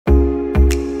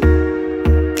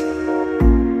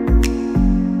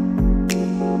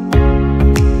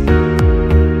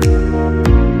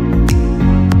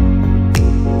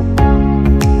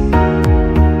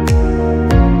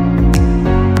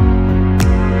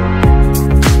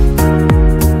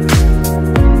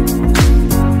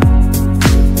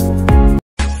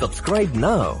subscribe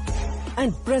now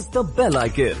and press the bell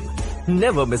icon.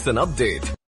 Never miss an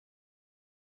update.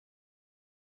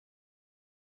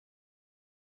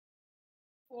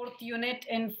 Fourth unit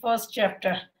in first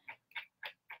chapter.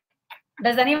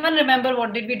 Does anyone remember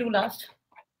what did we do last?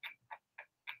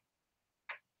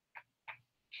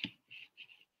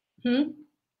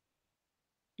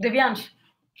 Divyansh,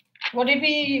 what did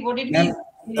we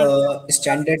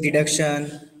standard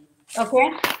deduction. Okay.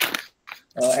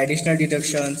 Additional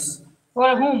deductions.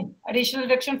 For whom? Additional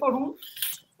deduction for whom?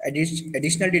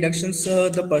 Additional deductions,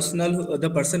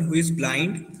 the person who is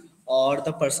blind or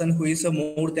the person who is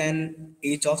more than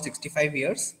age of 65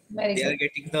 years. Very they good. are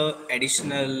getting the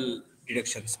additional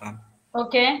deductions, ma'am.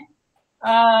 Okay.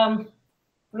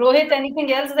 Rohit,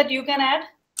 anything else that you can add?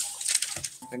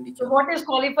 So what is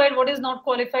qualified, what is not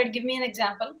qualified? Give me an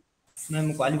example.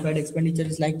 Ma'am, qualified expenditure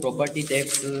is like property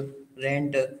tax,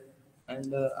 rent,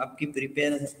 and upkeep,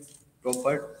 repair,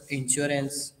 proper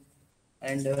insurance,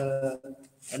 and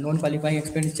non-qualifying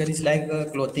expenditure is like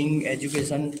clothing,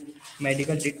 education,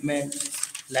 medical treatment,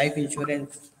 life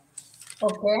insurance.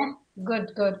 Okay,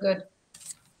 good.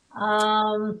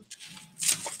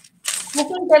 Who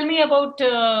can tell me about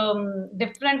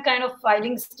different kind of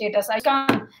filing status? I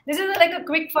can't. This is like a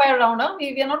quick fire round. Huh?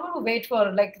 We are not going to wait for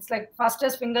it's like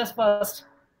fastest fingers first.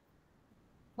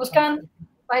 Muskan,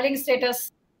 filing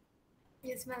status.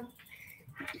 Yes, ma'am.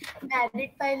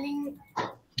 Married filing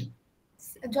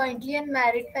jointly and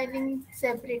married filing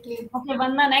separately. Okay,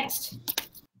 Vanna, next.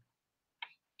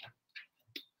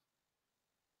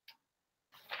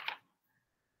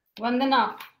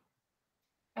 Vandana.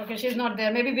 Okay, she's not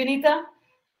there. Maybe Vinita?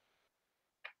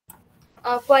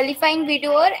 Qualifying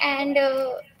widower and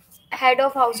head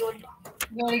of household.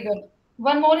 Very good.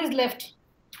 One more is left.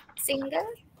 Single?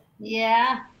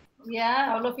 Yeah.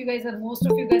 All of you guys are, most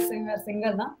of you guys are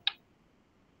single, huh?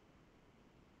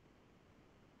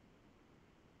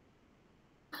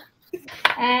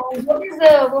 And what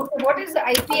is the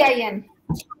ITIN?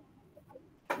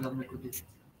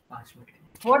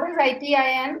 What is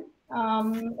ITIN?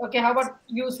 Okay, how about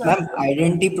you, sir? Ma'am,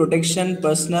 identity protection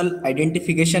personal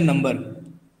identification number.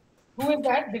 Who is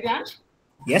that? Divyansh?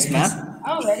 Yes, ma'am.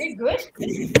 Oh, very good.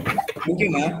 Thank you,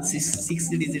 ma'am. Six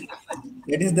digit.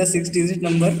 That is the 6-digit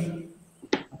number.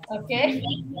 Okay.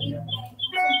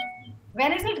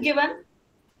 When is it given?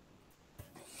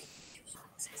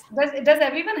 Does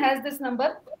everyone has this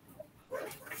number?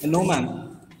 No,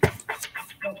 ma'am.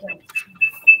 Okay.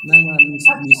 Ma'am,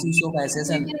 misuse of assets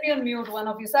You and can be on mute, one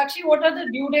of you. Sakshi, what are the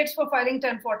due dates for filing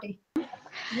 1040?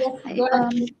 Yes, go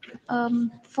ahead.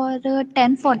 For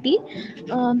 1040,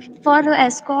 for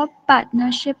S Corp,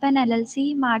 Partnership and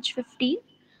LLC, March 15.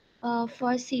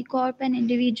 For C Corp and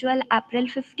Individual, April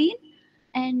 15.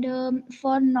 And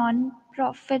for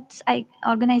non-profits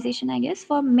organization, I guess,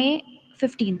 for May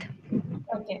 15th.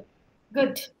 Okay,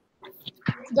 good.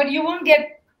 But you won't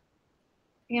get,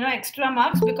 extra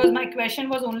marks because my question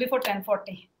was only for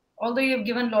 1040. Although you've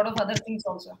given a lot of other things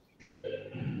also.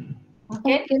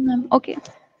 Okay. Okay, ma'am. Okay.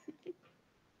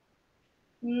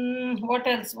 What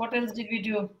else? What else did we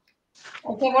do?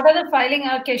 Okay, what are the filing?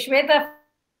 Okay, Shweta.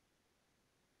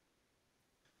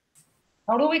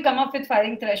 How do we come up with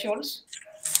filing thresholds?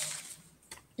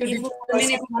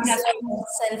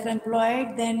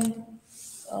 Self-employed, then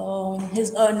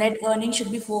his net earning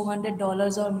should be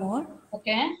 $400 or more.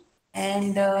 Okay.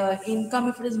 And income,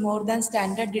 if it is more than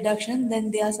standard deduction, then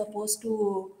they are supposed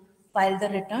to file the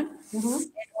return.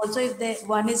 And also, if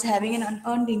one is having an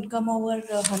unearned income over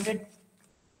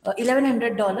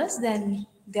 $1,100, then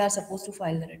they are supposed to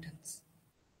file the returns.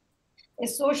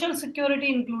 Is Social Security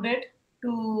included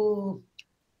to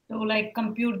like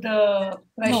compute the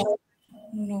threshold?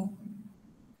 No.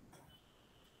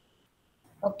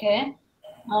 Okay.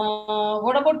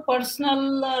 What about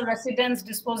personal residence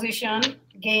disposition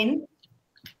gain?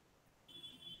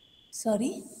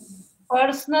 Sorry?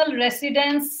 Personal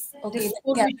residence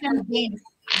disposition gain.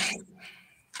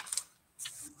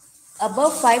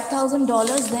 Above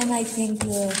 $5,000, then I think.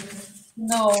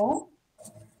 No.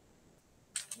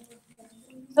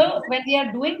 So when we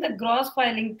are doing the gross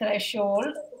filing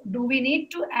threshold, do we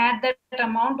need to add that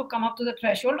amount to come up to the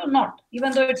threshold or not,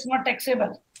 even though it's not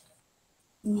taxable?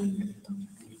 We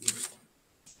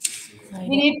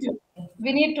need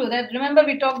to. That, remember,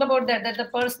 we talked about that the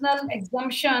personal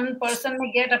exemption person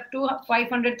may get up to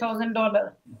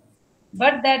 $500,000.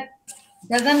 But that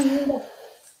doesn't mean that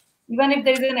even if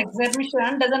there is an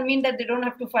exemption, doesn't mean that they don't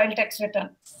have to file tax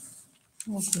return.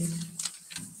 Okay.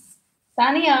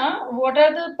 Tania, what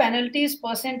are the penalties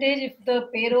percentage if the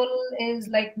payroll is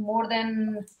like more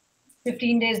than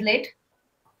 15 days late?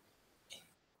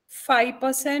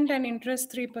 5% and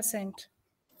interest 3%.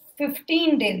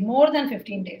 15 days, more than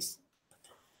 15 days.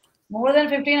 More than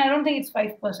 15, I don't think it's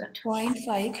 5%.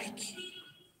 0.5.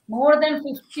 More than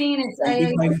 15, it's, I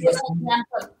even gave an 25%.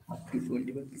 example.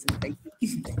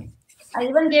 I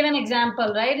even gave an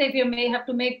example, right? If you may have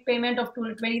to make payment of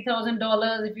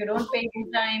 $20,000, if you don't pay it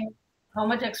in time, how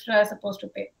much extra are you supposed to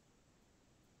pay?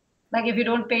 Like if you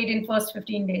don't pay it in first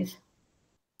 15 days.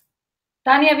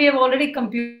 Tanya, we have already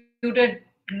computed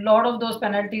a lot of those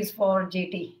penalties for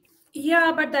JT.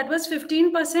 Yeah, but that was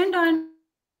 15% and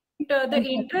the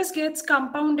interest gets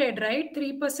compounded, right?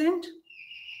 3%.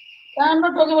 I'm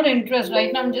not talking about interest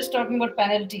right now. I'm just talking about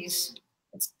penalties.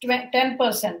 It's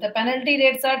 10%. The penalty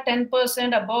rates are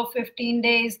 10% above 15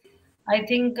 days. I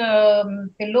think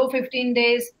below 15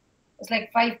 days, it's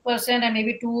like 5% and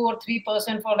maybe 2 or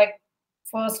 3% for like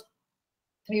first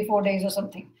 3-4 days or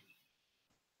something.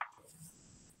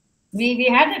 We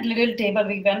had that little table.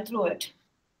 We went through it.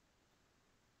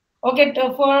 Okay,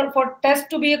 for test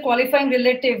to be a qualifying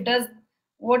relative,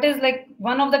 what is like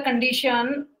one of the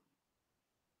condition,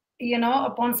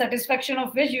 upon satisfaction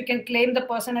of which you can claim the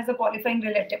person as a qualifying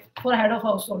relative for head of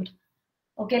household.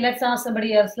 Okay, let's ask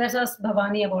somebody else. Let's ask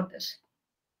Bhavani about this.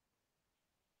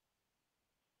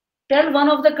 Tell one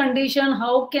of the condition,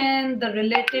 how can the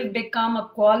relative become a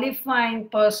qualifying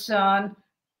person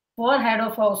for head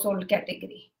of household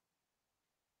category?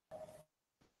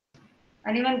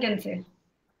 Anyone can say.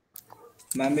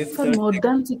 Ma'am, if For more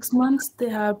than 6 months, they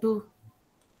have to.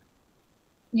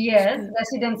 Yes,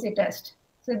 residency test.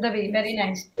 Siddhavi, very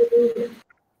nice.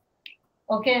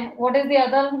 Okay, what is the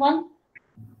other one?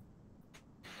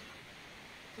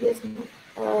 Yes,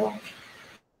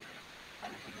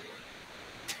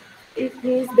 if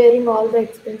he is bearing all the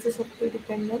expenses of the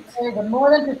dependents. More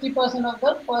than 50% of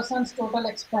the person's total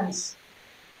expense.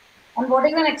 And what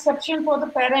is an exception for the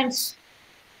parents?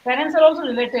 Parents are also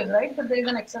relatives, right? But there is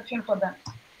an exception for them.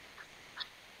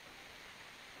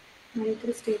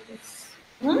 Marital status.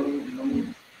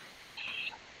 Hmm?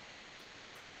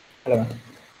 hello,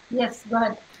 Yes, go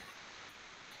ahead.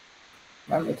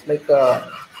 ma'am, it's like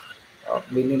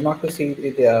we need not to see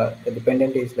the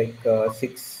dependent is like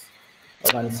 6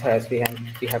 months as we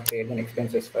have paid an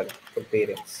expenses for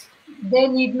parents. They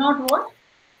need not what?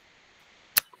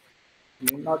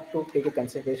 Need not to take a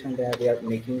consideration that we are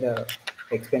making the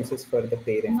expenses for the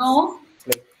parents. No.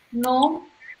 Like, No.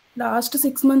 Last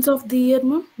 6 months of the year,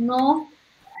 ma'am? No.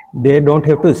 They don't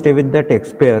have to stay with the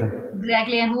taxpayer.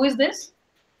 Exactly. And who is this?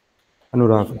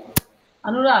 Anurag.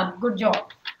 Anurag. Good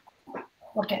job.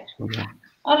 Okay.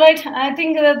 All right. I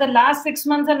think the last 6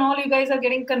 months and all, you guys are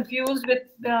getting confused with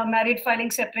married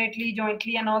filing separately,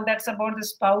 jointly, and all that's about the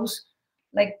spouse.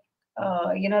 Like,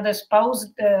 the spouse,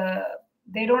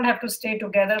 they don't have to stay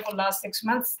together for last 6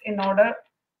 months in order.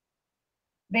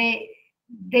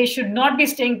 They should not be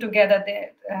staying together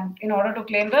there in order to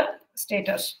claim the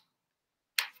status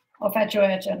of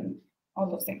HOH and all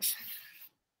those things.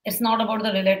 It's not about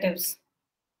the relatives.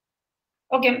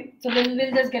 Okay, so we'll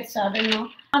just get started now.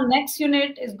 Our next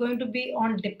unit is going to be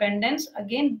on dependence.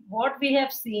 Again, what we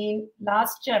have seen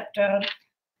last chapter,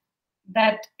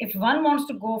 that if one wants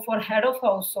to go for head of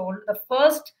household,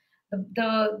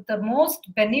 the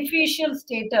most beneficial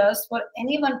status for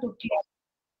anyone to claim.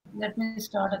 Let me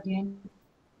start again.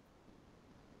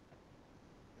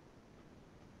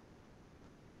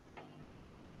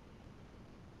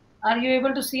 Are you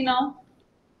able to see now?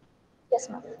 Yes,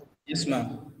 ma'am. yes,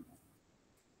 ma'am.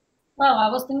 Wow, I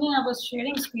was thinking I was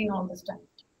sharing screen all this time.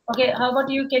 Okay, how about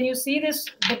you? Can you see this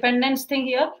dependence thing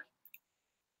here?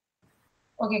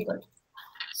 Okay, good.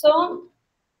 So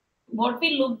what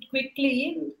we looked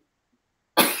quickly,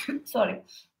 sorry.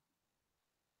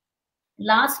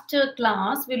 Last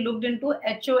class, we looked into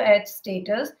HOH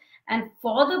status, and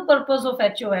for the purpose of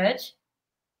HOH,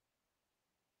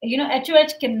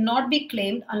 HOH cannot be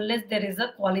claimed unless there is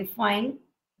a qualifying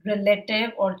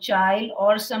relative or child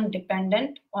or some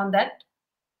dependent on that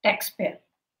taxpayer.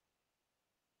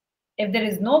 If there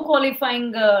is no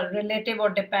qualifying relative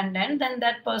or dependent, then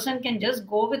that person can just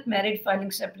go with married filing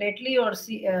separately or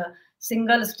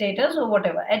single status or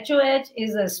whatever. HOH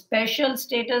is a special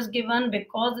status given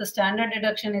because the standard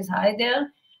deduction is high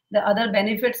there. The other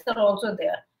benefits are also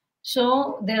there.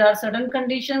 So there are certain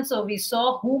conditions. So we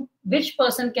saw which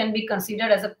person can be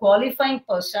considered as a qualifying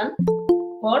person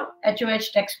for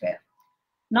HOH taxpayer.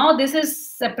 Now this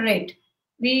is separate.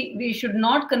 We should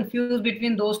not confuse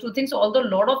between those two things, although a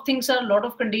lot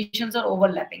of conditions are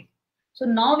overlapping. So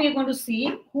now we are going to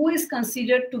see who is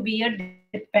considered to be a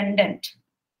dependent.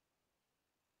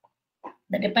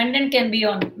 The dependent can be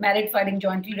on married filing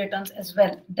jointly returns as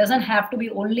well. It doesn't have to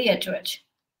be only HOH.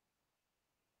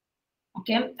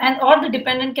 Okay, and or the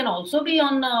dependent can also be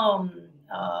on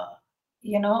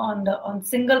on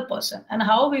single person, and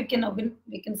how we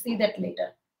can see that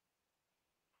later.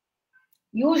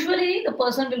 Usually the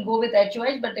person will go with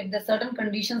HOH, but if the certain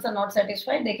conditions are not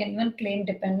satisfied, they can even claim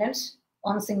dependence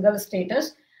on single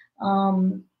status.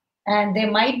 And there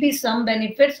might be some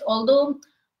benefits, although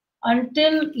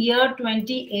until year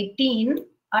 2018,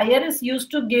 IRS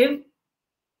used to give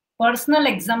personal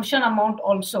exemption amount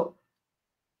also.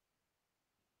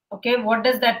 Okay, what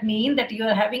does that mean? That you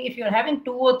are having, if you're having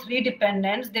 2 or 3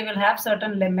 dependents, they will have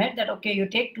certain limit that, okay, you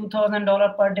take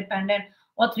 $2,000 per dependent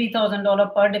or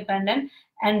 $3,000 per dependent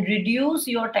and reduce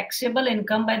your taxable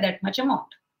income by that much amount.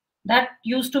 That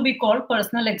used to be called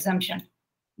personal exemption,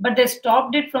 but they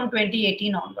stopped it from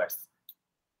 2018 onwards.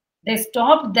 They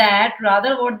stopped that.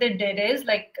 Rather, what they did is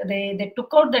like they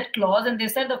took out that clause and they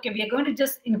said, okay, we are going to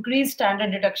just increase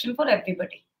standard deduction for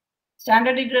everybody.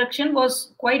 Standard deduction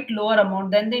was quite lower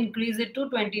amount. Then they increased it to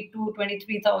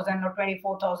 23,000 or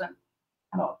 24,000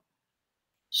 and all.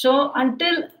 So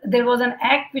until there was an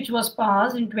act which was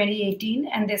passed in 2018,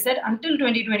 and they said until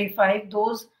 2025,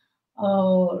 those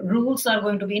rules are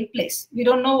going to be in place. We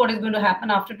don't know what is going to happen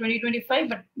after 2025,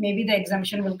 but maybe the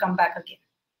exemption will come back again.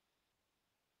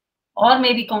 Or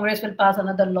maybe Congress will pass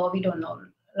another law. We don't know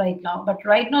right now. But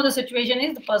right now the situation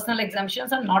is the personal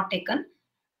exemptions are not taken.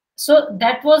 So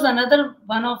that was another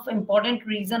one of important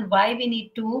reason why we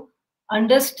need to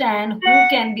understand who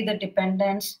can be the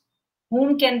dependents,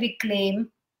 whom can we claim,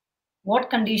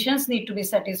 what conditions need to be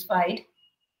satisfied,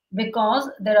 because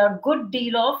there are good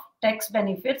deal of tax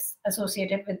benefits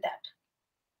associated with that.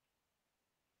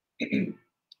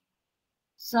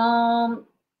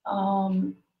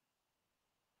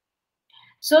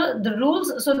 So the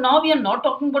rules, so now we are not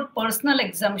talking about personal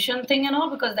exemption thing and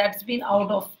all, because that's been out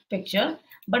of picture.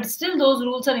 But still those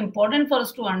rules are important for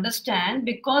us to understand,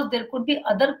 because there could be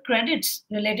other credits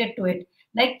related to it,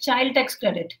 like child tax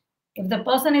credit. If the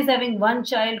person is having 1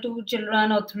 child, 2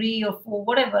 children, or 3 or 4,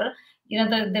 whatever,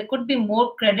 there could be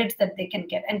more credits that they can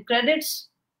get. And credits,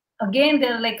 again,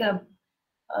 they're like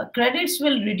credits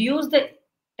will reduce the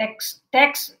tax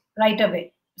right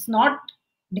away. It's not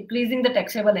decreasing the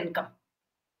taxable income.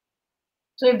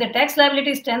 So if the tax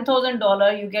liability is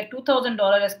 $10,000, you get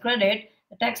 $2,000 as credit,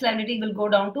 the tax liability will go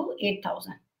down to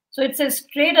 $8,000. So it's a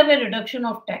straight away reduction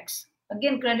of tax.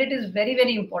 Again, credit is very,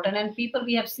 very important. And people,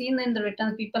 we have seen in the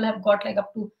returns, people have got like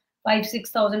up to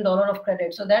 $5,000-6,000 of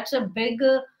credit. So that's a big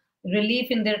relief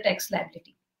in their tax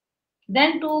liability.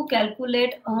 Then to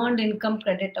calculate earned income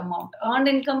credit amount. Earned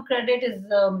income credit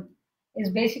is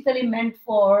basically meant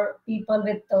for people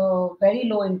with very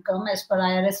low income as per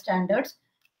IRS standards.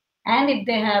 And if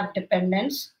they have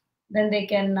dependents, then they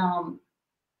can,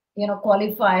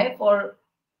 qualify for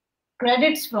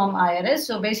credits from IRS.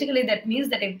 So basically that means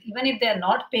that even if they are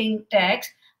not paying tax,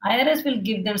 IRS will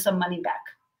give them some money back.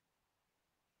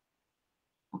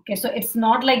 Okay, so it's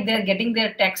not like they're getting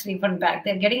their tax refund back.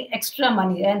 They're getting extra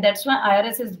money. And that's why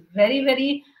IRS is very,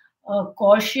 very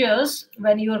cautious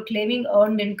when you are claiming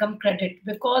earned income credit,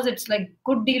 because it's like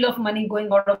good deal of money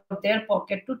going out of their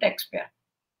pocket to taxpayer.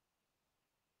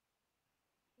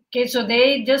 Okay, so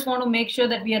they just want to make sure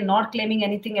that we are not claiming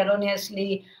anything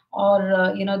erroneously,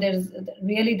 or there's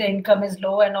really the income is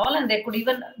low and all, and they could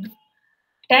even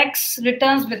tax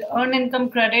returns with earned income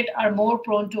credit are more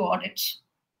prone to audits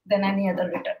than any other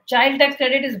return. Child tax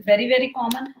credit is very, very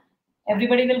common.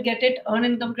 Everybody will get it. Earned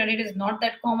income credit is not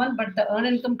that common, but the earned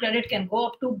income credit can go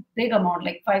up to big amount,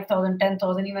 like 5,000,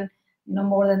 10,000, even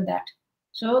more than that.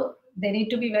 So they need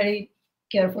to be very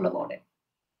careful about it.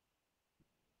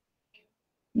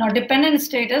 Now, dependent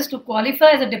status, to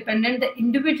qualify as a dependent, the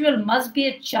individual must be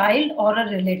a child or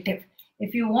a relative.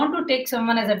 If you want to take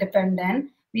someone as a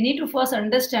dependent, we need to first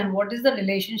understand what is the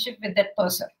relationship with that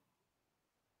person.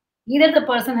 Either the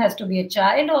person has to be a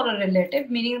child or a relative,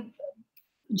 meaning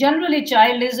generally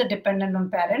child is a dependent on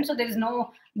parent. So there is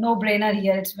no brainer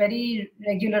here. It's very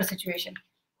regular situation.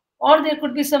 Or there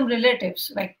could be some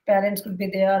relatives, like parents could be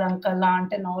there, uncle,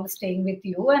 aunt, and all staying with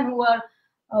you, and who are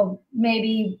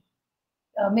maybe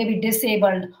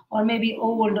disabled, or maybe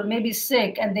old, or maybe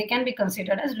sick, and they can be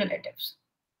considered as relatives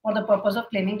for the purpose of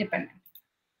claiming dependent.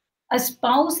 A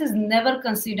spouse is never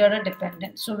considered a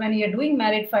dependent. So when you're doing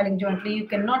marriage filing jointly, you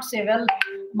cannot say, well,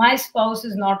 my spouse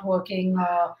is not working,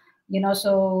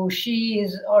 so she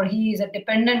is or he is a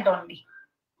dependent on me.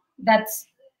 That's,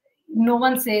 no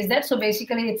one says that. So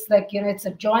basically it's like, it's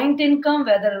a joint income,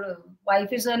 whether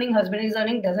wife is earning, husband is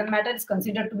earning, doesn't matter. It's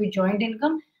considered to be joint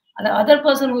income. And the other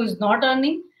person who is not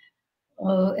earning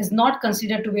is not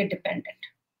considered to be a dependent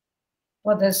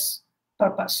for this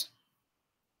purpose.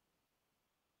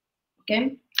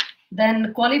 Okay.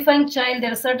 Then qualifying child,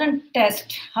 there are certain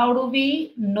tests. How do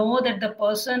we know that the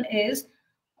person is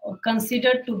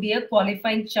considered to be a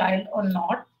qualifying child or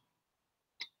not?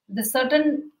 The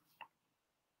certain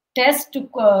test to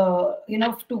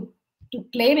to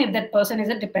claim if that person is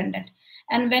a dependent.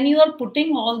 And when you are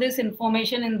putting all this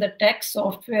information in the text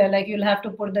software, like you'll have to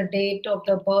put the date of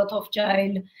the birth of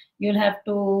child, you'll have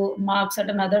to mark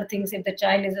certain other things if the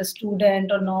child is a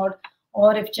student or not,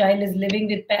 or if child is living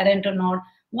with parent or not.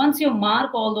 Once you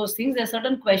mark all those things, there's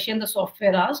certain question the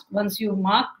software asks. Once you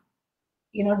mark,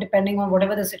 depending on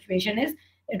whatever the situation is,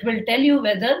 it will tell you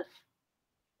whether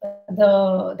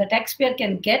the taxpayer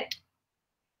can get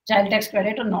child tax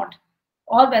credit or not,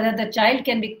 or whether the child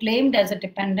can be claimed as a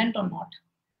dependent or not.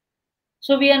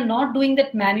 So we are not doing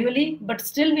that manually, but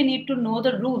still we need to know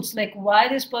the rules, like why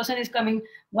this person is coming,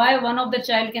 why one of the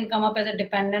child can come up as a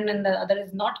dependent and the other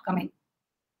is not coming.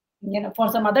 For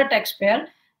some other taxpayer,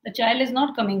 the child is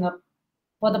not coming up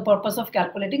for the purpose of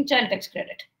calculating child tax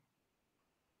credit.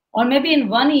 Or maybe in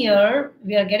 1 year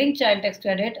we are getting child tax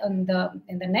credit, and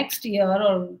in the next year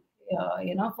or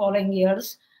following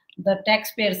years, the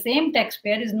same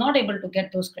taxpayer is not able to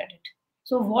get those credit.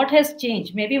 So what has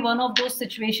changed? Maybe one of those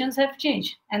situations have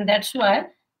changed, and that's why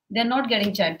they're not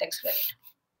getting child tax credit.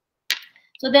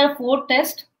 So there are 4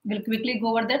 tests. We'll quickly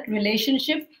go over that.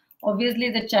 Relationship. Obviously,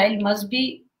 the child must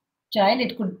be child.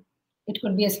 It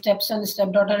could be a stepson,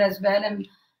 stepdaughter as well, and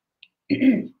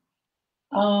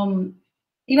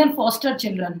even foster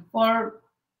children.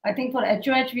 I think for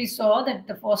HOH, we saw that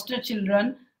the foster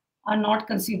children are not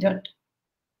considered,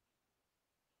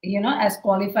 as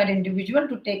qualified individual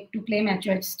to claim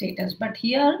HOH status. But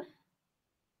here,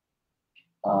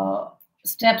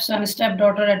 stepson,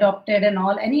 stepdaughter, adopted, and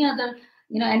all, any other,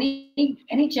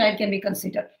 any child can be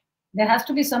considered. There has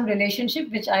to be some relationship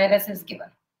which IRS has given.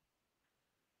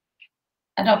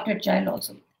 Adopted child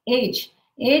also. Age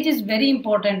is very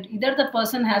important. Either the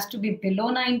person has to be below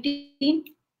 19,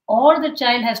 or the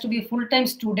child has to be a full-time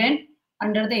student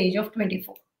under the age of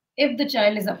 24. If the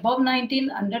child is above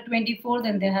 19, under 24,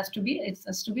 then it has to be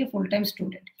a full-time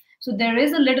student. So there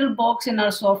is a little box in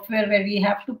our software where we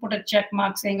have to put a check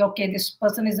mark saying, okay, this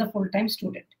person is a full-time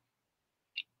student.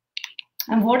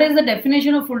 And what is the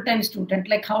definition of full-time student?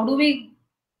 Like, how do we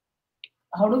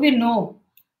know?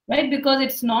 Right? Because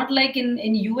it's not like in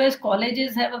US,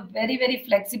 colleges have a very, very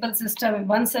flexible system.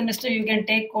 One semester you can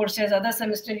take courses, other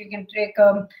semester you can take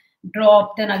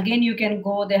drop, then again you can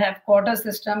go. They have quarter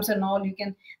systems and all.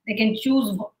 They can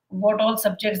choose what all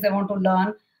subjects they want to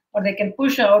learn, or they can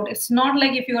push out. It's not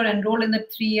like if you are enrolled in the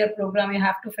 3-year program, you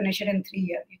have to finish it in 3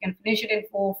 years. You can finish it in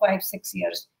 4, 5, 6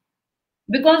 years.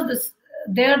 Because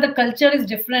the culture is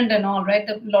different and all, right?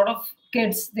 A lot of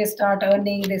kids, they start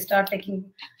earning, they start taking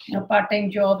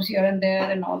part-time jobs here and there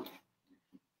and all.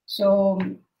 So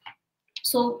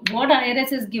what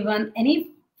IRS is given,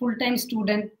 any full-time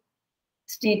student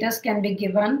status can be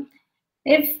given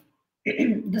if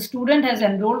the student has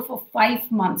enrolled for 5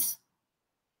 months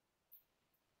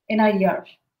in a year,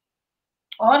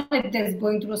 or if they're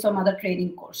going through some other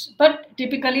training course. But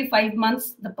typically 5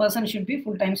 months, the person should be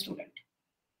full-time student.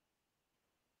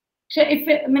 So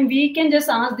we can just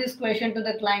ask this question to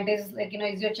the client, is like,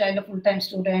 is your child a full-time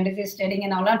student? Is he studying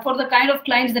and all? And for the kind of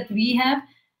clients that we have,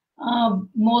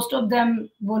 most of them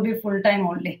will be full-time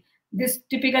only. This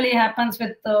typically happens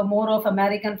with more of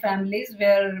American families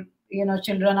where,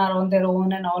 children are on their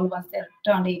own and all once they're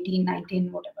turned 18,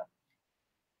 19, whatever.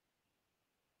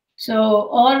 So,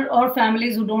 or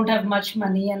families who don't have much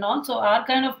money and also our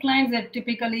kind of clients that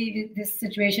typically this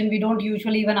situation, we don't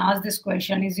usually even ask this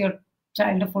question, is your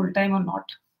child a full-time or not?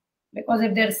 Because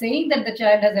if they're saying that the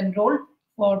child has enrolled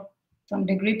for some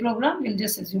degree program, we'll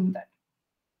just assume that.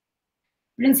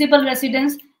 Principal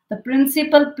residence, the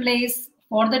principal place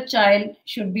for the child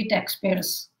should be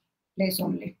taxpayer's place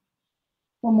only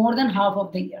for more than half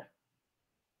of the year.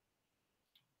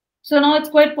 So now it's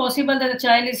quite possible that the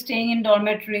child is staying in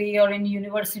dormitory or in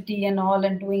university and all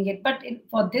and doing it. But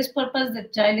for this purpose, the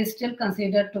child is still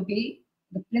considered to be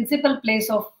the principal place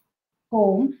of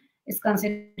home is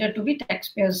considered to be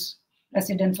taxpayer's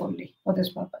residence only for this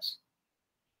purpose.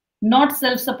 Not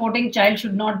self-supporting child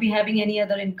should not be having any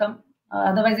other income.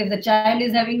 Otherwise, if the child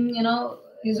is having,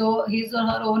 his or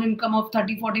her own income of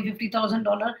 $30,000, $40,000,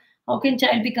 $50,000, how can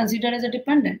child be considered as a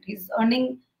dependent?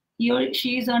 He or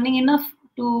she is earning enough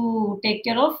to take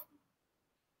care of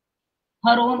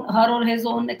her or his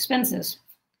own expenses.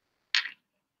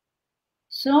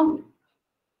 So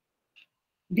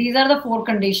these are the 4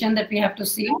 conditions that we have to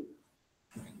see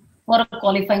for a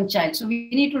qualifying child. So we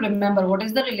need to remember what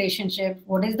is the relationship,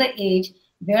 what is the age,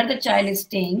 where the child is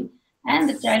staying, and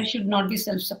the child should not be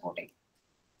self-supporting.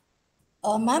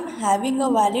 Ma'am, having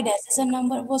a valid SSN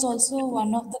number was also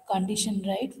one of the condition,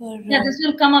 right? Yeah, this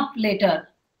will come up later.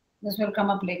 This will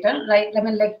come up later, right? I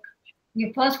mean, like,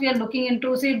 we are looking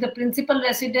into, see, the principal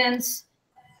residence.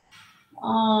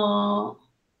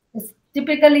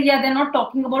 Typically, yeah, they're not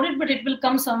talking about it, but it will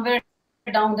come somewhere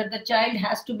down that the child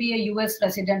has to be a US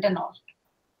resident and all.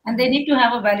 And they need to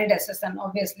have a valid SSN,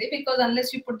 obviously, because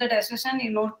unless you put that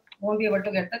SSN, won't be able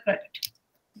to get the credit.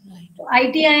 Right. So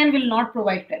ITIN will not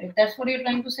provide credit. That's what you're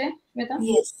trying to say, Shweta?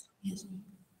 Yes. Yes.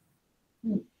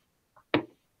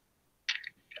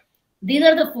 These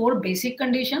are the 4 basic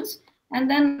conditions. And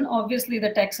then obviously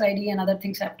the tax ID and other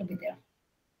things have to be there.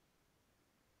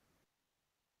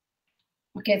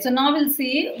 Okay, so now we'll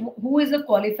see who is a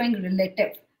qualifying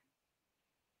relative.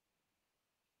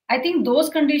 I think those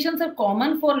conditions are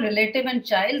common for relative and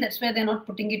child. That's why they're not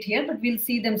putting it here, but we'll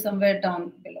see them somewhere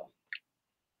down below.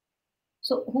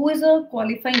 So who is a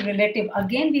qualifying relative?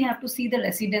 Again, we have to see the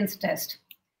residence test.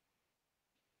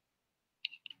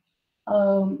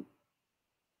 For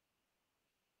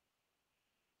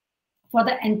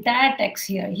the entire tax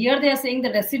year. Here they are saying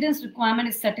the residence requirement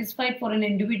is satisfied for an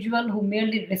individual who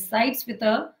merely resides with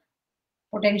a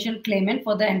potential claimant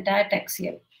for the entire tax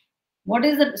year. What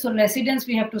is the, so residence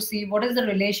we have to see, what is the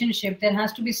relationship? There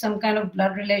has to be some kind of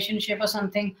blood relationship or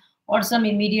something, or some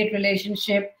immediate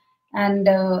relationship. And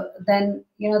then,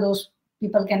 those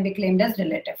people can be claimed as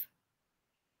relative.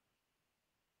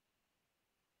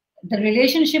 The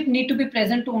relationship need to be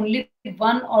present to only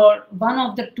one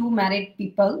of the 2 married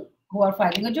people who are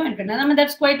filing a joint return. I mean,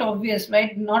 that's quite obvious,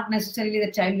 right? Not necessarily the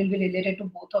child will be related to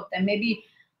both of them. Maybe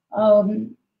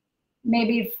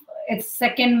if it's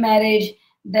second marriage,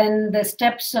 then the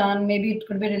stepson, maybe it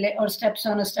could be related, or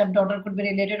stepson or stepdaughter could be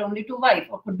related only to wife,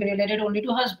 or could be related only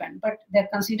to husband. But they're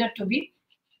considered to be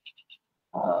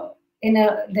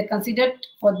they're considered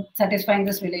for satisfying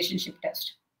this relationship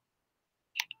test.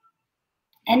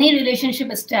 Any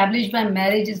relationship established by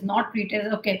marriage is not treated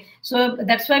as, okay. So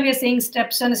that's why we are saying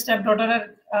stepson,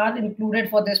 stepdaughter are included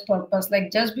for this purpose.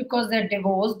 Like, just because they're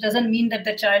divorced doesn't mean that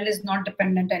the child is not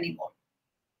dependent anymore.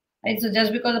 Right? So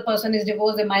just because a person is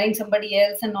divorced, they're marrying somebody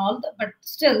else and all, but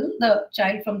still the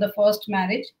child from the first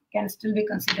marriage can still be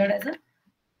considered as a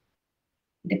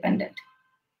dependent.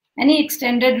 Any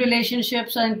extended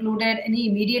relationships are included, any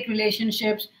immediate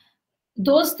relationships.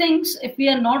 Those things, if we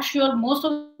are not sure, most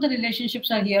of the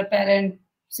relationships are here: parent,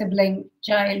 sibling,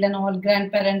 child, and all,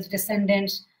 grandparents,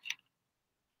 descendants,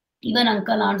 even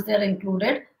uncle, aunts, they are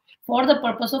included for the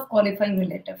purpose of qualifying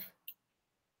relative.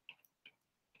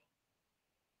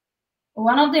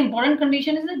 One of the important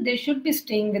conditions is that they should be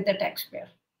staying with the taxpayer.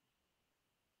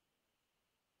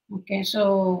 Okay,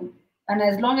 so, and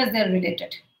as long as they're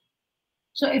related.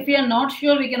 So if we are not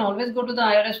sure, we can always go to the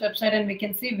IRS website and we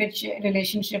can see which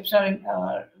relationships are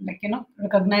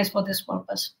recognized for this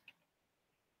purpose.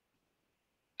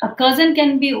 A cousin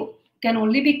can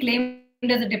only be claimed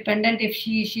as a dependent if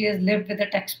she has lived with the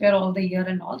taxpayer all the year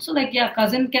and all. So, like, yeah,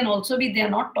 cousin can also be, they're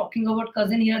not talking about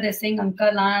cousin here, they're saying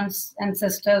uncle, aunts,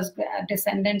 ancestors,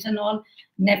 descendants and all,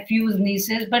 nephews,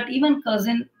 nieces, but even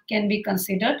cousin can be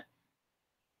considered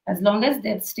as long as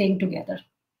they're staying together.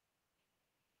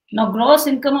 Now, gross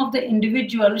income of the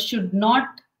individual should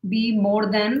not be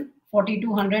more than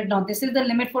 4,200. Now, this is the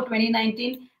limit for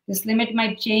 2019. This limit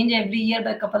might change every year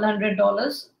by a couple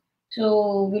 $100.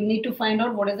 So we'll need to find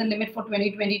out what is the limit for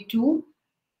 2022.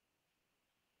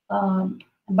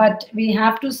 But we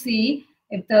have to see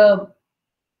if the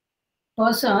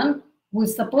person who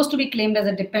is supposed to be claimed as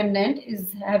a dependent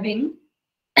is having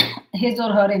his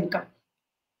or her income,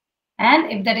 and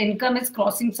if that income is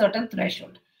crossing certain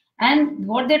threshold. And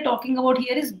what they're talking about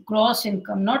here is gross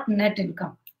income, not net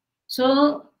income.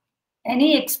 So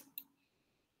any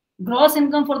gross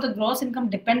income for the gross income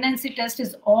dependency test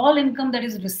is all income that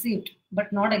is received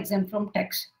but not exempt from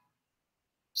tax.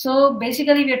 So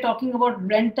basically we are talking about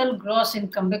rental gross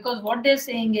income, because what they're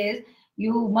saying is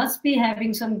you must be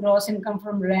having some gross income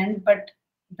from rent, but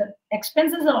the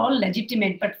expenses are all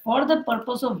legitimate. But for the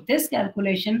purpose of this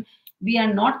calculation, we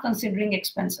are not considering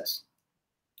expenses.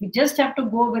 We just have to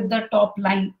go with the top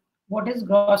line. What is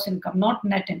gross income, not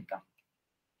net income?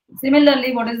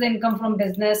 Similarly, what is the income from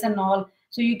business and all?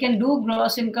 So you can do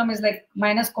gross income is like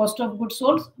minus cost of goods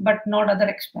sold, but not other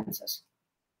expenses.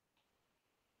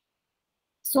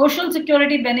 Social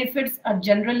security benefits are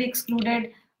generally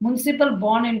excluded. Municipal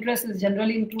bond interest is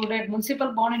generally included.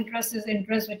 Municipal bond interest is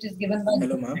interest which is given by...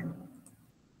 Hello, ma'am.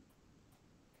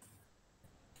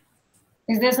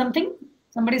 Is there something?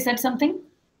 Somebody said something?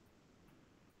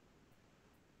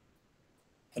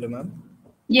 Hello, ma'am.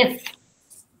 Yes.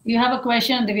 You have a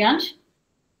question, Divyansh?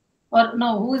 Or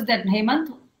no, who is that? Hemant?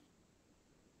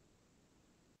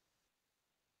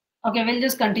 Okay, we'll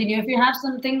just continue. If you have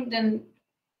something, then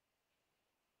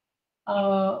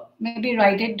maybe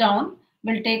write it down.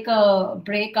 We'll take a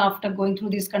break after going through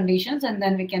these conditions, and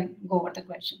then we can go over the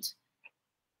questions.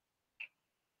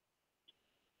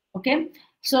 Okay,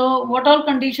 so what all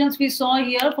conditions we saw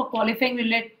here for qualifying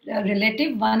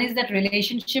relative? One is that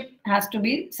relationship has to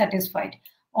be satisfied,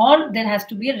 or there has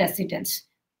to be a residence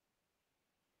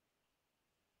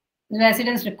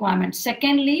requirement.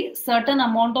 Secondly, certain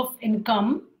amount of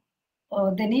income,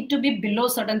 they need to be below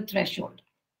certain threshold.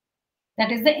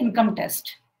 That is the income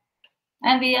test.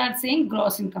 And we are saying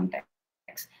gross income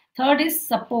tax. Third is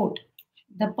support.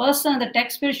 The person, the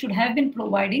taxpayer should have been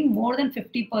providing more than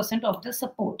 50% of the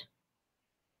support.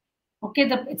 Okay,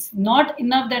 it's not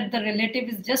enough that the relative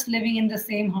is just living in the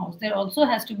same house. There also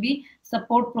has to be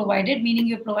support provided, meaning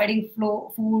you're providing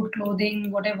food, clothing,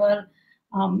 whatever,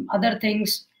 other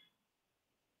things.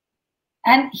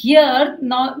 And here,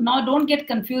 now don't get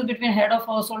confused between head of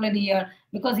household and here,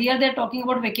 because here they're talking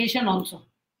about vacation also.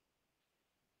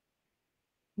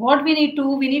 What we need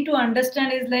to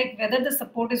understand is like whether the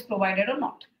support is provided or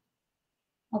not.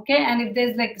 Okay, and if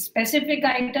there's like specific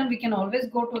item, we can always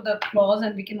go to the clause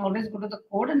and we can always go to the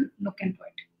code and look into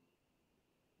it.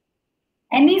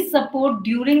 Any support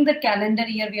during the calendar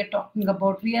year we are talking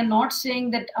about, we are not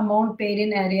saying that amount paid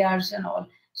in arrears and all.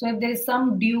 So if there is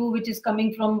some due which is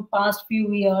coming from past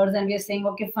few years and we are saying,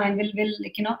 okay, fine, we'll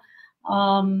like,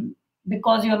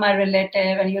 because you're my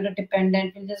relative and you're a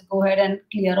dependent, we'll just go ahead and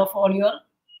clear off all your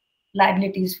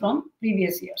liabilities from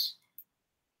previous years.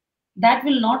 That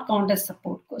will not count as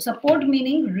support. Support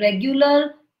meaning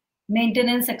regular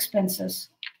maintenance expenses,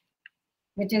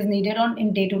 which is needed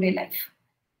in day-to-day life.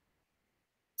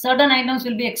 Certain items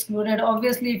will be excluded.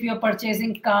 Obviously, if you're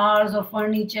purchasing cars or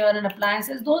furniture and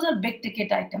appliances, those are big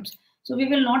ticket items. So we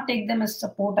will not take them as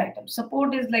support items.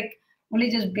 Support is like only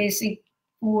just basic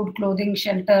food, clothing,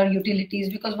 shelter, utilities,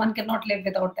 because one cannot live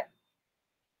without them.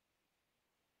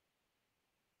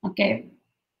 Okay.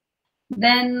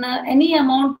 Then any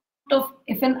amount of,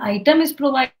 if an item is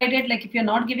provided, like if you're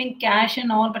not giving cash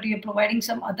and all, but you're providing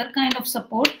some other kind of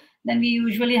support, then we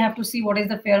usually have to see what is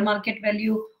the fair market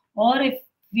value, or if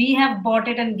we have bought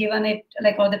it and given it,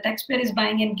 like, or the taxpayer is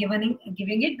buying and giving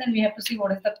it, then we have to see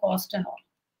what is the cost and all.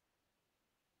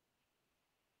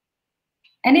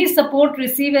 Any support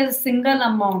received as a single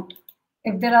amount.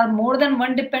 If there are more than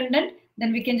one dependent,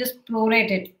 then we can just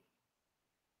prorate it.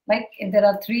 Like if there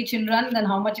are 3 children, then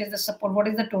how much is the support? What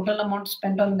is the total amount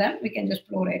spent on them? We can just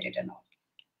prorate it and all.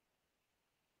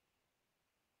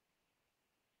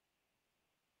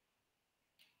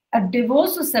 A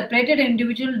divorced or separated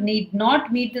individual need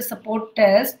not meet the support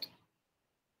test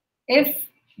if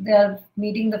they are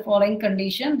meeting the following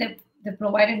condition. They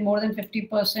provided more than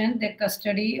 50%, their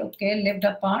custody, okay, lived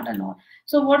apart and all.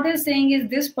 So what they're saying is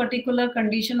this particular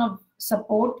condition of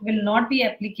support will not be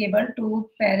applicable to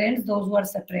parents, those who are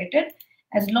separated,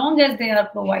 as long as they are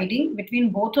providing between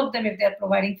both of them, if they are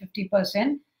providing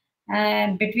 50%,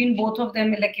 and between both of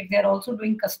them, like if they're also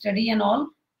doing custody and all,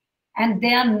 and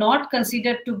they are not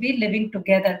considered to be living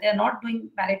together, they are not doing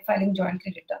married filing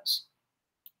jointly returns.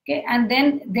 Okay, and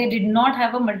then they did not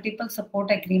have a multiple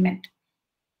support agreement.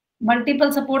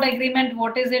 Multiple support agreement,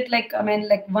 what is it like? I mean,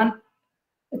 like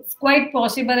it's quite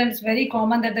possible and it's very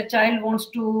common that the child wants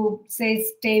to say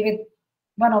stay with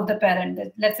one of the parents.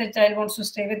 Let's say child wants to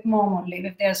stay with mom only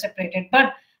if they are separated,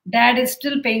 but dad is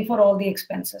still paying for all the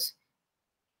expenses.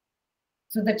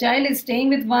 So the child is staying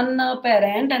with one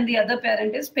parent and the other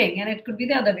parent is paying, and it could be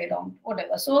the other way around,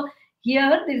 whatever. So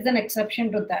here there is an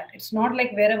exception to that. It's not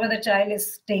like wherever the child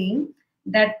is staying,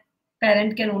 that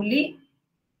parent can only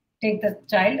take the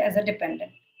child as a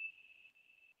dependent.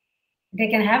 They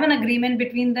can have an agreement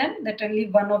between them that only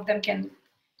one of them can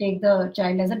take the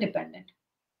child as a dependent.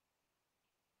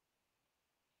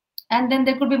 And then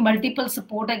there could be multiple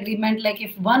support agreement, like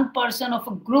if one person of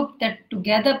a group that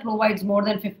together provides more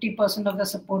than 50% of the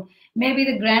support, maybe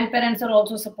the grandparents are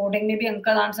also supporting, maybe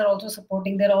uncle, aunts are also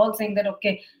supporting. They're all saying that,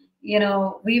 okay,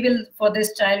 we will, for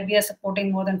this child, we are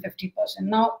supporting more than 50%.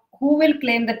 Now, who will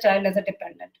claim the child as a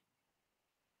dependent?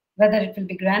 Whether it will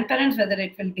be grandparents, whether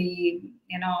it will be,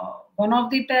 one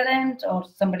of the parents or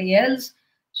somebody else.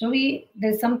 So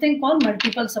there's something called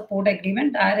multiple support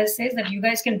agreement. IRS says that you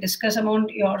guys can discuss among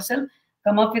yourself,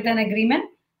 come up with an agreement,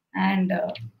 and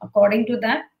according to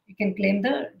that, you can claim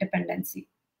the dependency.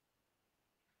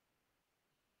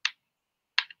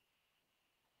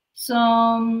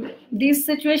 So these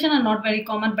situations are not very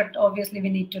common, but obviously we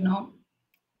need to know.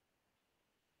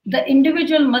 The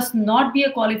individual must not be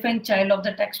a qualifying child of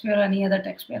the taxpayer or any other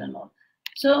taxpayer and all.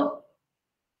 So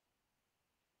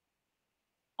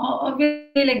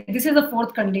Obviously, like this is the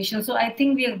fourth condition. So I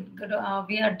think we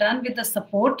are done with the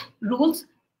support rules.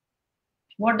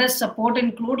 What does support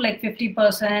include? Like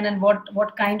 50%, and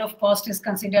what kind of cost is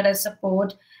considered as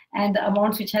support, and the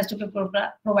amounts which has to be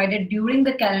provided during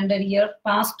the calendar year.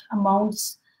 Past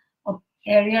amounts of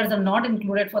areas are not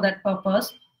included for that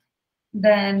purpose.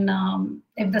 Then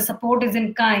if the support is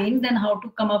in kind, then how to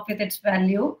come up with its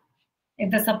value. If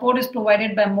the support is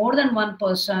provided by more than one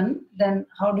person, then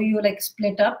how do you like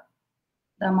split up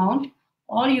the amount,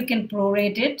 or you can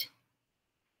prorate it.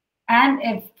 And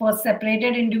if for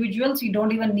separated individuals, you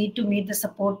don't even need to meet the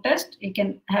support test. You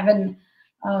can have an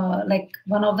like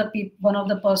one of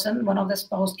the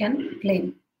spouse can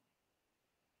claim.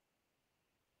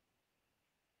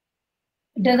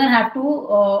 It doesn't have to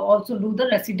also do the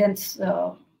residence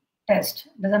test.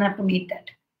 Doesn't have to meet that.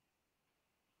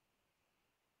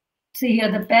 See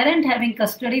here, the parent having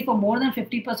custody for more than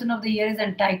 50% of the year is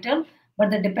entitled,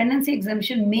 but the dependency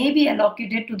exemption may be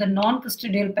allocated to the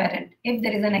non-custodial parent if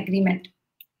there is an agreement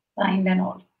signed and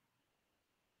all.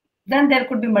 Then there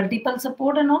could be multiple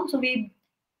support and all. So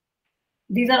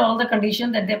these are all the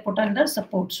conditions that they put under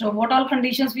support. So what all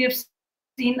conditions we have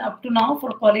seen up to now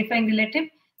for qualifying relative?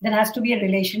 There has to be a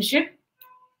relationship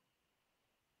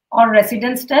or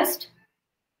residence test.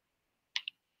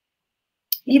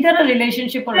 Either a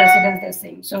relationship or residence, they're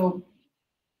saying. So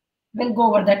we'll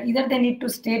go over that. Either they need to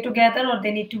stay together, or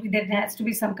there has to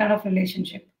be some kind of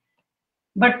relationship.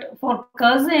 But for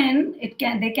cousin,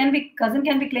 cousin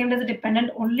can be claimed as a dependent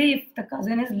only if the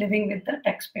cousin is living with the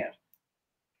taxpayer.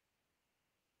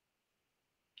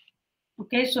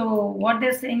 Okay, so what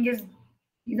they're saying is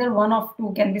either one of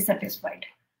two can be satisfied.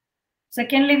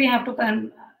 Secondly, we have to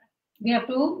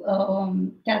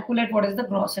calculate what is the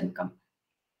gross income.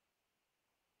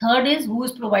 Third is who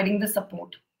is providing the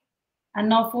support. And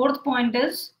now fourth point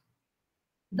is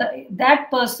that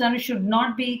person should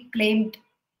not be claimed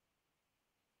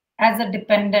as a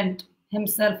dependent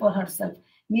himself or herself.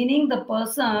 Meaning the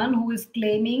person who is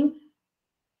claiming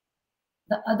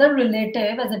the other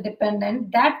relative as a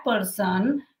dependent, that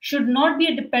person should not be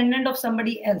a dependent of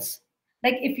somebody else.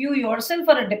 Like if you yourself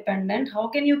are a dependent, how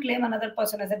can you claim another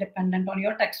person as a dependent on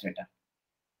your tax return?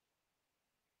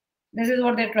 This is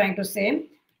what they're trying to say.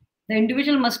 The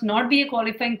individual must not be a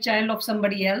qualifying child of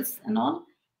somebody else and all.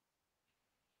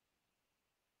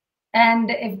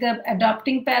 And if the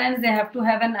adopting parents, they have to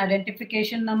have an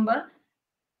identification number.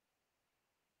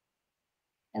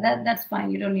 And that's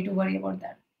fine. You don't need to worry about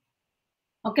that.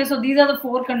 Okay, so these are the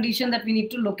four conditions that we need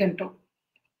to look into.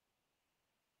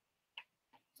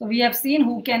 So we have seen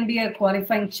who can be a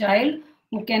qualifying child,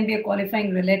 who can be a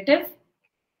qualifying relative.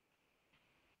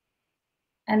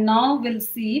 And now we'll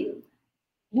see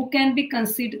who can be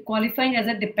considered qualifying as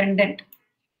a dependent.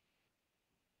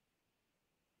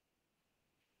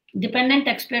 Dependent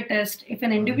taxpayer test. If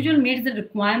an individual meets the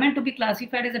requirement to be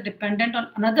classified as a dependent on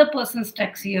another person's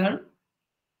tax year,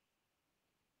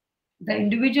 the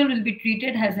individual will be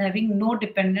treated as having no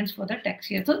dependents for the tax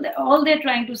year. So all they're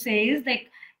trying to say is, like,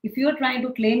 if you're trying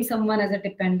to claim someone as a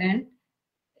dependent,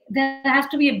 there has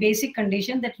to be a basic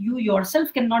condition that you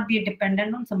yourself cannot be a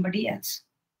dependent on somebody else.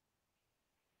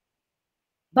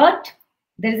 But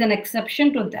there is an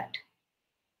exception to that.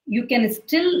 You can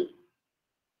still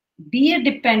be a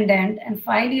dependent and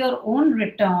file your own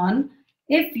return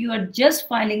if you are just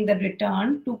filing the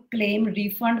return to claim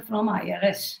refund from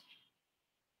IRS.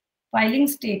 Filing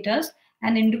status: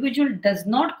 an individual does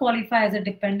not qualify as a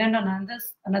dependent on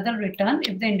another return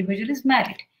if the individual is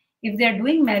married. If they are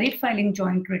doing married filing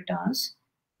joint returns,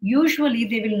 usually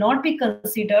they will not be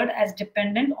considered as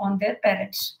dependent on their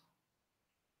parents.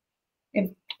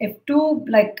 If two,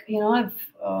 like, if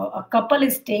a couple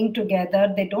is staying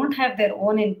together, they don't have their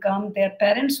own income, their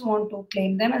parents want to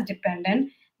claim them as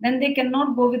dependent, then they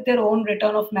cannot go with their own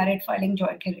return of married filing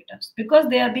jointly returns, because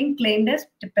they are being claimed as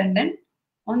dependent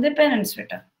on their parents'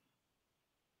 return.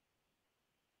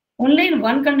 Only in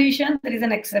one condition there is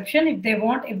an exception. If there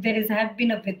have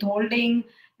been a withholding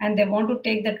and they want to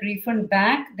take that refund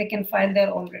back, they can file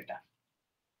their own return.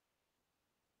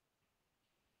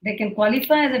 They can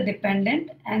qualify as a dependent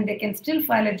and they can still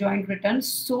file a joint return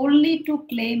solely to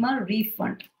claim a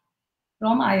refund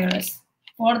from IRS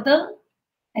for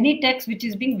any tax which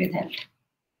is being withheld.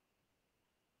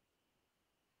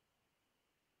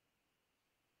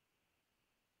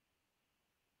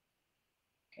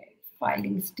 Okay,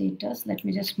 filing status. Let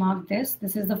me just mark this.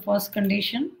 This is the first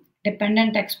condition,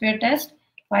 dependent taxpayer test,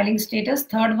 filing status.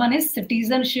 Third one is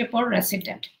citizenship or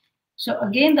resident. So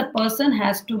again, the person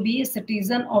has to be a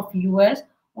citizen of US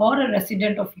or a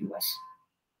resident of US.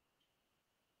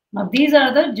 Now, these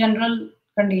are the general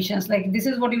conditions. Like this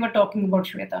is what you were talking about,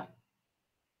 Shweta.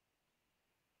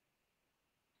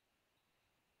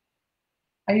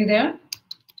 Are you there?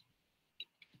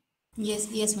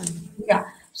 Yes, ma'am. Yeah.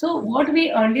 So what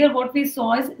we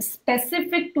saw is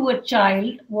specific to a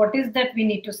child, what is that we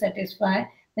need to satisfy?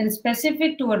 Then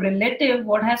specific to a relative,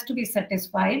 what has to be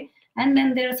satisfied? And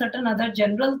then there are certain other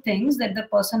general things that the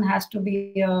person has to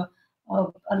be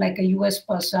like a US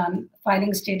person.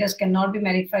 Filing status cannot be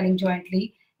married filing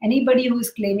jointly. Anybody who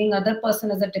is claiming other person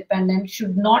as a dependent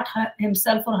should not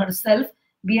himself or herself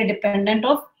be a dependent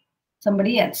of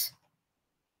somebody else.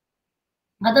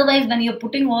 Otherwise, when you're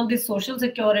putting all this social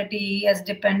security as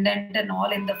dependent and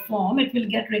all in the form, it will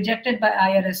get rejected by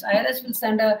IRS. IRS will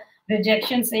send a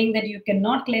rejection saying that you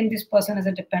cannot claim this person as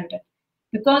a dependent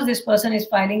because this person is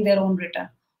filing their own return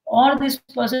or this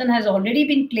person has already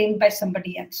been claimed by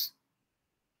somebody else.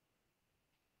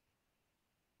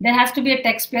 There has to be a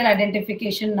taxpayer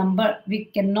identification number. We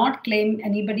cannot claim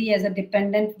anybody as a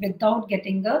dependent without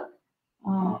getting a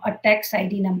tax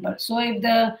ID number. So if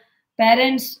the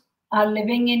parents are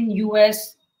living in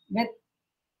US with,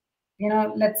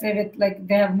 let's say with like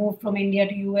they have moved from India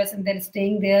to US and they're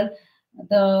staying there,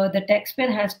 the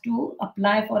taxpayer has to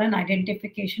apply for an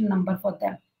identification number for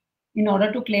them in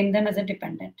order to claim them as a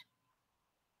dependent.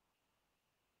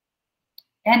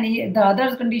 And the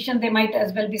other condition, they might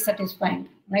as well be satisfying,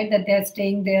 right? That they're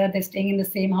staying there, they're staying in the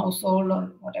same household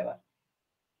or whatever.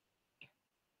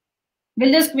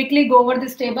 We'll just quickly go over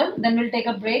this table, then we'll take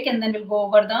a break and then we'll go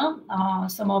over the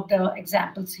some of the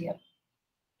examples here.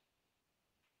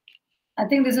 I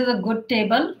think this is a good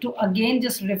table to again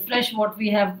just refresh what we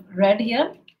have read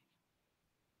here.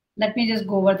 Let me just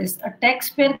go over this. A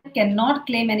taxpayer cannot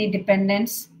claim any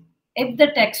dependents if the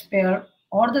taxpayer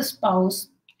or the spouse,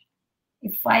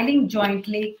 if filing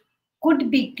jointly,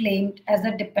 could be claimed as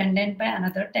a dependent by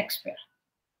another taxpayer.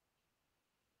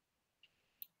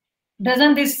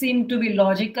 Doesn't this seem to be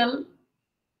logical?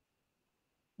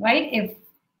 Right? If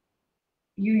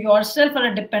you yourself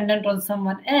are a dependent on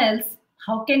someone else,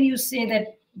 how can you say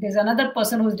that there's another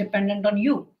person who's dependent on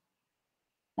you?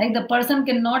 Like the person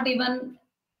cannot even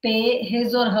pay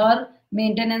his or her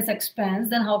maintenance expense,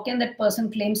 then how can that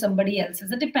person claim somebody else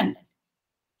as a dependent?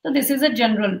 So this is a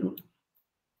general rule.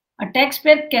 A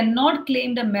taxpayer cannot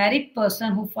claim the married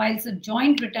person who files a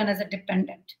joint return as a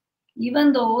dependent,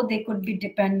 even though they could be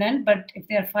dependent, but if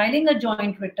they are filing a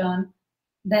joint return,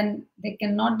 then they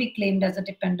cannot be claimed as a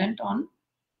dependent on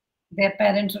their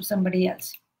parents or somebody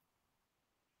else.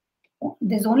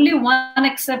 There's only one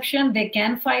exception. They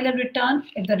can file a return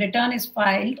if the return is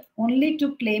filed only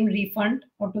to claim refund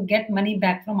or to get money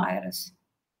back from IRS.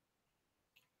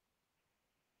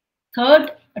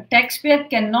 Third, a taxpayer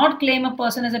cannot claim a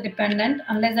person as a dependent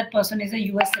unless that person is a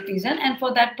US citizen. And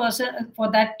for that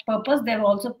purpose, they're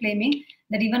also claiming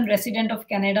that even resident of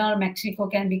Canada or Mexico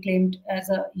can be claimed as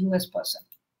a US person.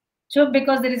 So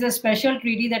because there is a special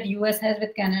treaty that US has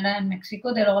with Canada and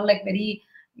Mexico, they're all like very,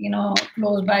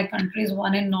 close by countries,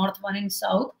 one in north, one in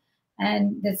south.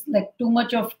 And there's like too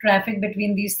much of traffic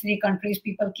between these three countries.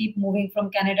 People keep moving from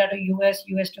Canada to US,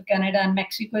 US to Canada, and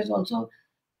Mexico is also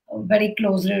very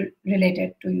closely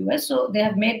related to US. So they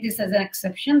have made this as an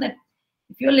exception that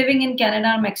if you're living in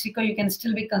Canada or Mexico, you can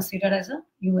still be considered as a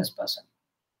US person.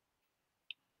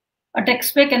 A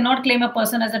taxpayer cannot claim a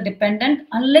person as a dependent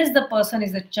unless the person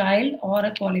is a child or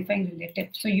a qualifying relative.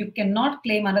 So you cannot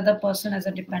claim another person as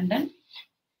a dependent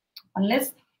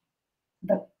unless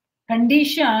the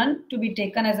condition to be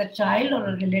taken as a child or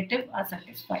a relative are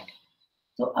satisfied.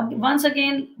 So once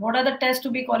again, what are the tests to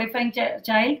be qualifying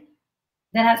child?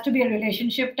 There has to be a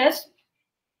relationship test.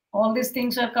 All these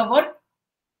things are covered.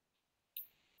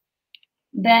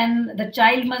 Then the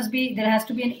child there has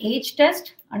to be an age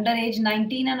test, under age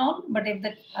 19 and all. But if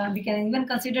we can even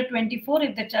consider 24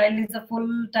 if the child is a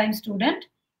full-time student.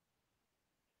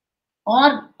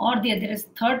 Or there is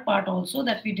third part also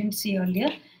that we didn't see earlier.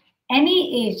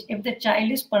 Any age if the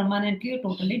child is permanently or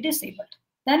totally disabled.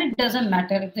 Then it doesn't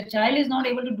matter. If the child is not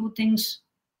able to do things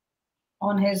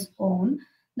on his own,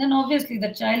 then obviously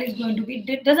the child is going to be,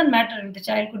 it doesn't matter if the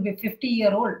child could be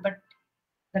 50-year-old, but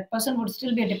that person would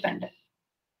still be a dependent.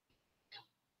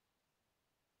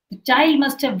 The child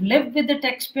must have lived with the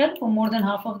taxpayer for more than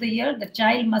half of the year. The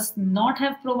child must not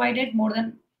have provided more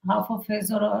than half of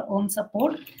his or her own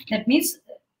support. That means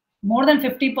more than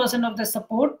 50% of the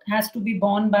support has to be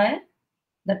borne by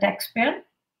the taxpayer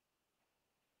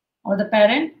or the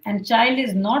parent, and child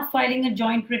is not filing a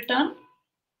joint return.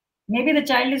 Maybe the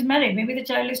child is married. Maybe the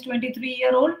child is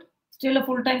 23-year-old, still a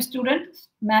full-time student,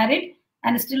 married,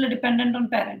 and still a dependent on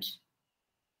parents.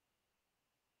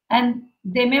 And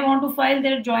they may want to file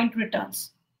their joint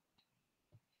returns.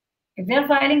 If they are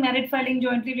filing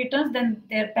jointly returns, then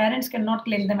their parents cannot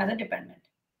claim them as a dependent.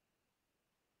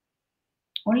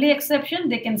 Only exception,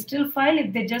 they can still file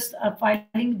if they just are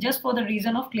filing just for the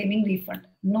reason of claiming refund,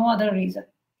 no other reason.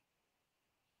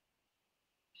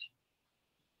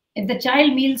 If the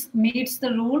child meets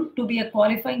the rule to be a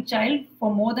qualifying child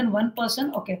for more than one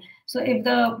person, okay. So if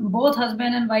the both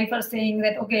husband and wife are saying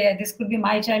that, okay, this could be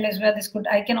my child as well,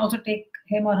 I can also take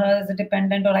him or her as a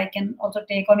dependent, or I can also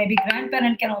take, or maybe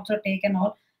grandparent can also take and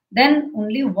all, then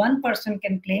only one person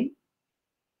can claim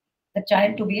the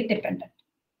child to be a dependent.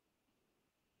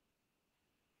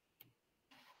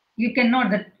 You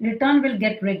cannot, the return will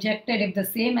get rejected if the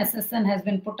same SSN has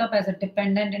been put up as a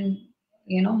dependent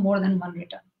in more than one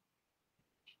return.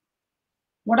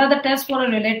 What are the tests for a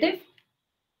relative?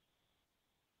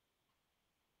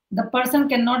 The person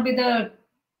cannot be the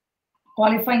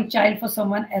qualifying child for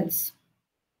someone else.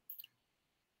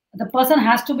 The person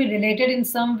has to be related in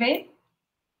some way,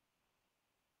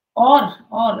 or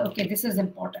okay, this is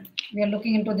important. We are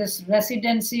looking into this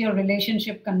residency or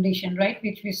relationship condition, right,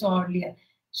 which we saw earlier.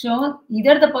 So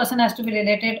either the person has to be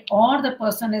related, or the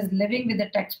person is living with the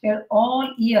taxpayer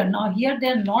all year. Now here they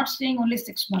are not staying only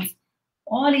 6 months.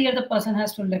 All year the person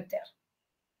has to live there.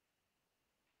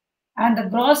 And the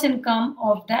gross income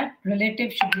of that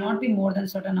relative should not be more than a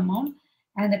certain amount.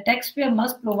 And the taxpayer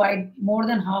must provide more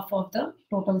than half of the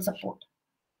total support.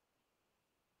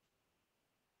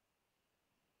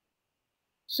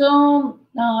 So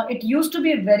it used to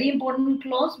be a very important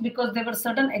clause because there were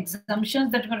certain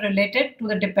exemptions that were related to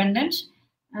the dependents,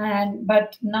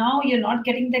 but now you're not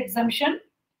getting the exemption.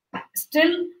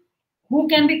 Still, who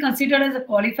can be considered as a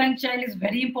qualifying child is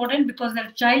very important because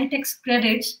the child tax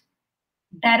credits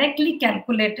directly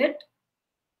calculated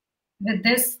with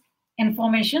this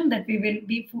information that we will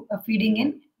be feeding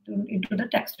into the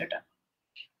tax return.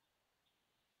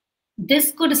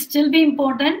 This could still be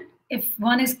important if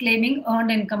one is claiming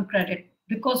earned income credit,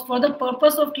 because for the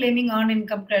purpose of claiming earned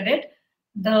income credit,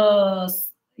 the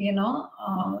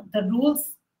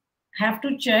rules have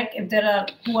to check if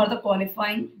who are the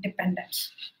qualifying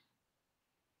dependents.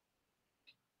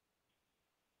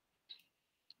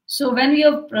 So when we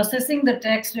are processing the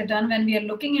tax return, when we are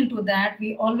looking into that,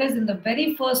 we always, in the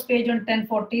very first page on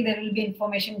 1040, there will be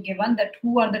information given that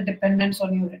who are the dependents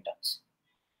on your returns.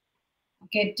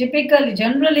 Okay,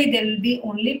 generally there will be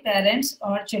only parents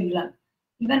or children,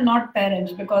 even not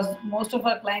parents, because most of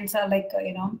our clients are like,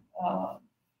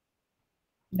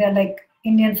 they're like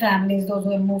Indian families, those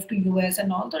who have moved to US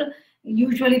and all. So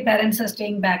usually parents are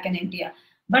staying back in India,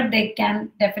 but they can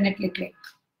definitely claim.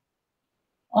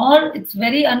 Or it's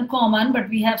very uncommon, but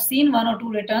we have seen 1 or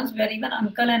 2 returns where even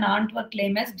uncle and aunt were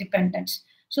claimed as dependents.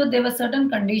 So there were certain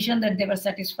conditions that they were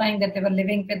satisfying, that they were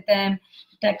living with them,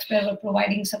 taxpayer were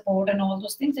providing support and all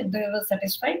those things. If they were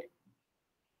satisfied,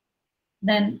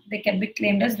 then they can be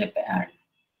claimed as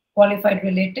qualified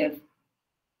relative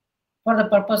for the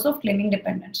purpose of claiming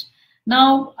dependents.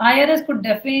 Now, IRS could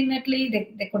definitely,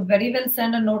 they could very well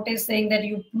send a notice saying that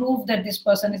you prove that this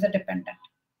person is a dependent.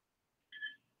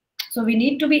 So we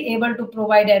need to be able to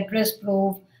provide address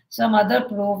proof, some other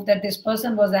proof that this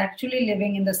person was actually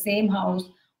living in the same house,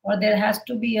 or there has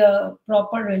to be a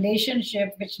proper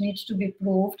relationship which needs to be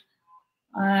proved,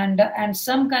 and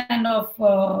some kind of,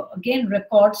 again,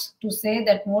 records to say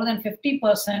that more than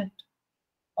 50%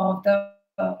 of the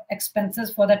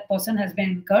expenses for that person has been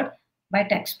incurred by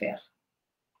taxpayer.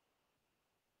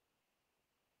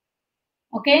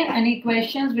 Okay, any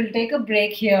questions? We'll take a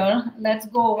break here. Let's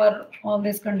go over all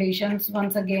these conditions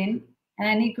once again.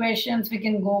 Any questions? We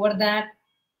can go over that.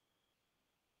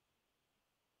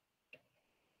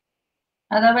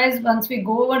 Otherwise, once we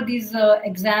go over these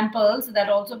examples, that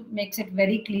also makes it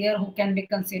very clear who can be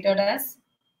considered as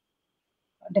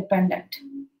dependent.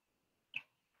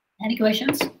 Any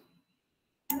questions?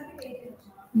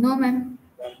 No, ma'am.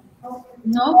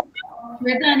 No?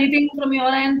 Shweta, anything from your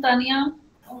end, Tanya?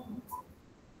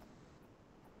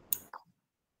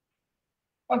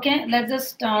 Okay, let's just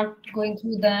start going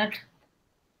through that.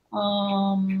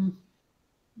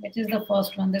 Which is the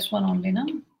first one? This one only, no?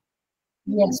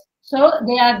 Yes. So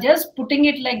they are just putting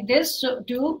it like this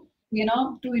to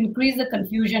increase the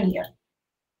confusion here.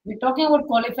 We're talking about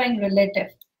qualifying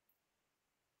relative.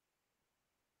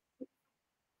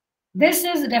 This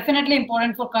is definitely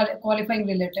important for qualifying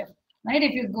relative, right?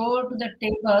 If you go to the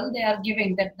table, they are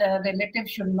giving that the relative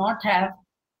should not have,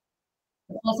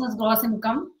 the person's gross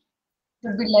income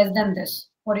should be less than this,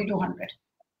 4,200.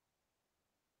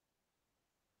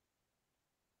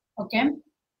 Okay.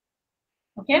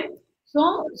 Okay.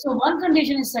 So one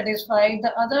condition is satisfied,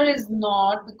 the other is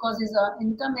not, because his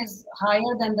income is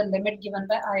higher than the limit given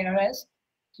by IRS.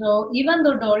 So even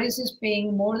though Doris is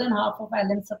paying more than half of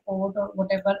Ellen's support or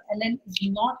whatever, Ellen is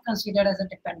not considered as a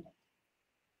dependent.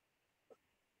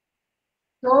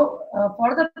 So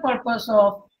for the purpose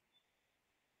of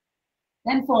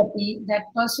 1040,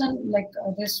 that person, like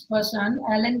this person,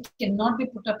 Alan, cannot be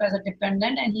put up as a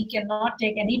dependent and he cannot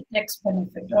take any tax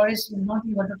benefit, or is not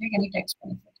able to take any tax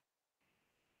benefit.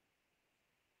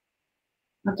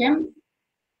 Okay,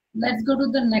 let's go to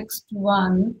the next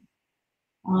one.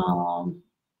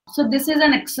 So this is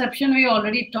an exception we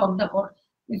already talked about.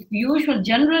 If usual,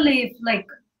 generally, if like,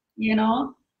 you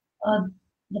know,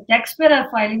 the taxpayer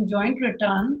are filing joint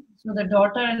return, so the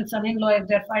daughter and son-in-law, if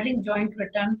they're filing joint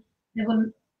return, they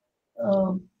will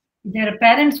their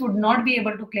parents would not be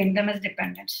able to claim them as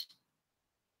dependents.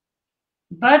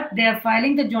 But they are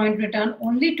filing the joint return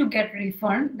only to get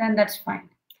refund, then that's fine.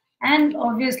 And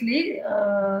obviously,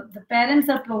 the parents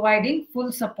are providing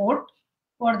full support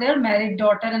for their married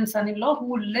daughter and son-in-law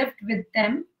who lived with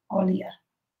them all year.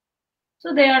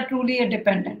 So they are truly a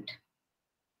dependent.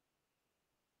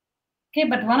 Okay,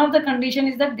 but one of the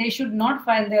conditions is that they should not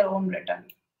file their own return.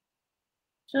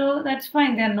 So that's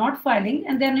fine. They're not filing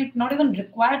and they're not even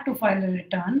required to file a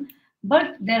return,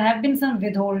 but there have been some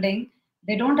withholding.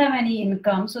 They don't have any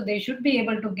income, so they should be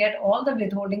able to get all the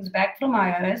withholdings back from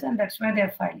IRS, and that's why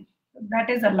they're filing. That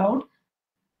is allowed.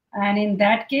 And in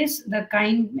that case,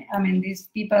 these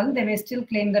people, they may still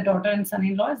claim the daughter and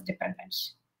son-in-law as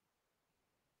dependents.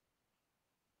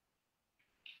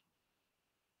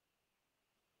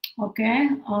 Okay,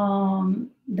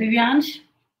 Divyansh.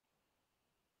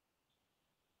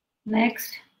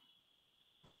 Next.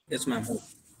 Yes, ma'am.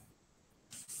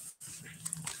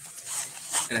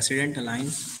 Resident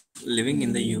alliance living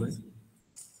in the US.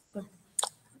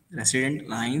 Resident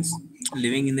alliance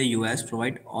living in the US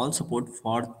provide all support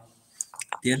for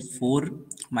their 4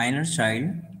 minor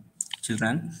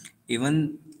children,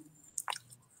 even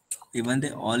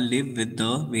they all live with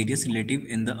the various relatives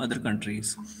in the other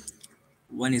countries.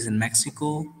 One is in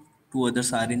Mexico, 2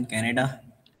 others are in Canada,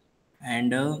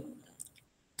 and the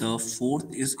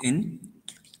 4th is in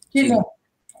Chile.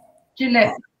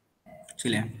 Chile.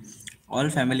 All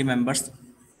family members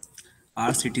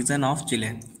are citizens of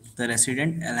Chile. The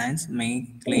resident alliance may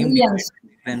claim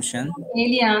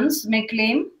Aliens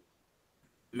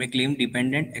may claim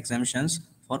dependent exemptions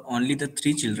for only the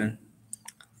 3 children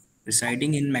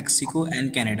residing in Mexico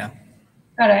and Canada.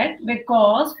 Correct,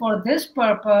 because for this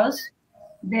purpose,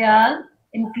 they are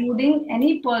including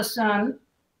any person,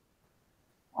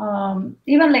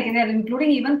 even like they're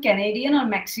including even Canadian or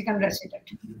Mexican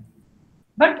resident.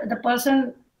 But the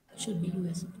person should be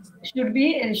US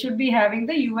should be having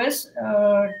the US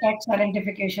tax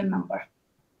identification number.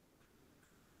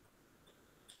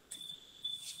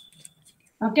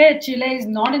 Okay, Chile is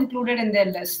not included in their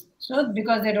list. So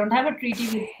because they don't have a treaty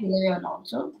with Chile and all,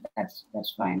 so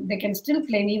that's fine. They can still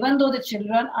claim, even though the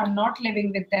children are not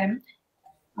living with them,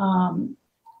 and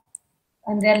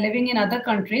they're living in other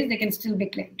countries, they can still be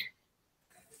claimed.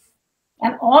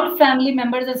 And all family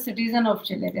members are citizens of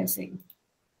Chile, they're saying.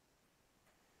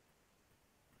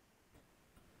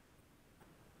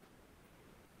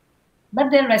 But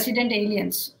they're resident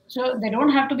aliens. So they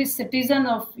don't have to be citizen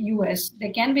of US. They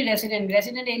can be resident.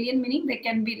 Resident alien meaning they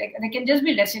can be like, they can just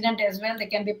be resident as well. They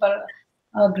can be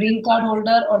a green card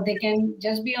holder, or they can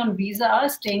just be on visa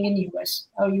staying in US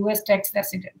or US tax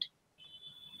resident.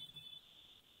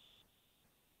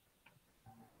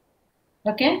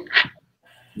 Okay,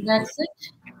 that's it.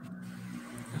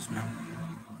 Yes, ma'am.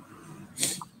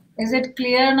 Is it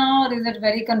clear now, or is it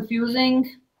very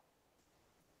confusing?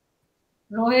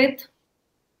 Rohit?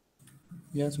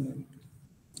 Yes, ma'am.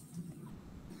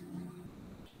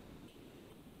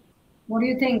 What do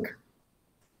you think?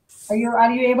 Are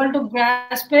you able to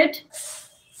grasp it?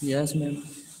 Yes, ma'am.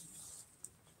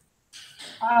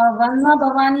 Vanna,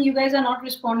 Bhavani, you guys are not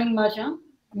responding much, huh?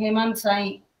 Hemant,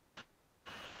 Sai.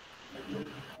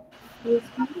 Yes,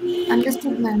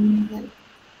 understood, ma'am.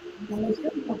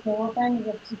 Okay, what time is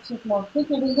it? 6 o'clock.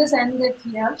 Okay, we'll just end it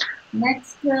here.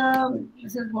 Next,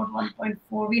 this is what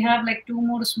 1.4. We have like 2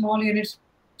 more small units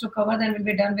to cover, then we'll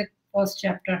be done with first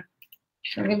chapter.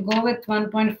 So we'll go with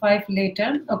 1.5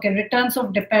 later. Okay, returns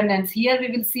of dependents. Here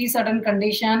we will see certain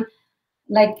condition,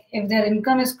 like if their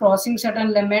income is crossing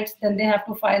certain limits, then they have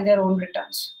to file their own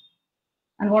returns.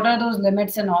 And what are those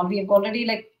limits and all? We have already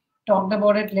like talked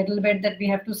about it a little bit, that we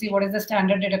have to see what is the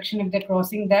standard deduction. If they're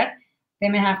crossing that, they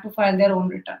may have to file their own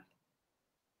return.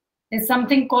 There's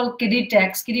something called kiddie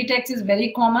tax. Kiddie tax is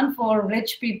very common for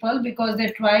rich people because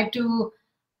they try to,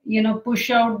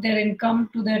 push out their income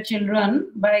to their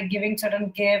children by giving certain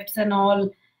gifts and all,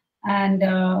 and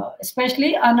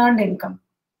especially unearned income.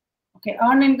 Okay,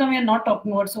 earned income we are not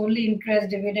talking about. So only interest,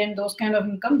 dividend, those kind of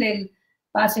income, they'll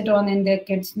pass it on in their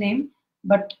kid's name.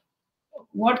 But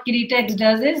what kiddie tax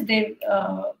does is they,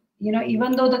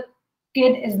 even though the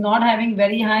kid is not having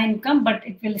very high income, but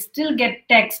it will still get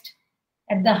taxed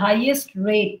at the highest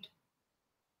rate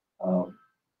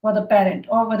for the parent,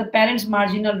 or for the parent's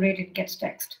marginal rate, it gets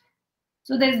taxed.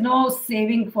 So there is no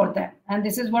saving for that. And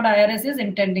this is what IRS is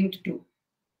intending to do.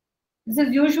 This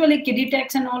is usually kiddie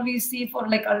tax and all we see for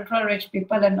like ultra rich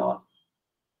people and all.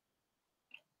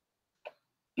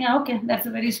 Yeah, okay, that's a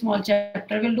very small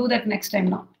chapter. We'll do that next time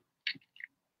now.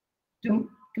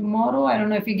 Tomorrow, I don't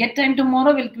know if we get time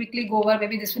tomorrow, we'll quickly go over.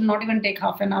 Maybe this will not even take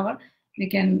half an hour. We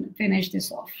can finish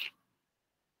this off.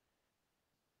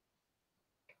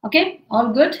 Okay,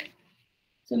 all good.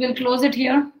 So we'll close it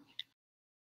here.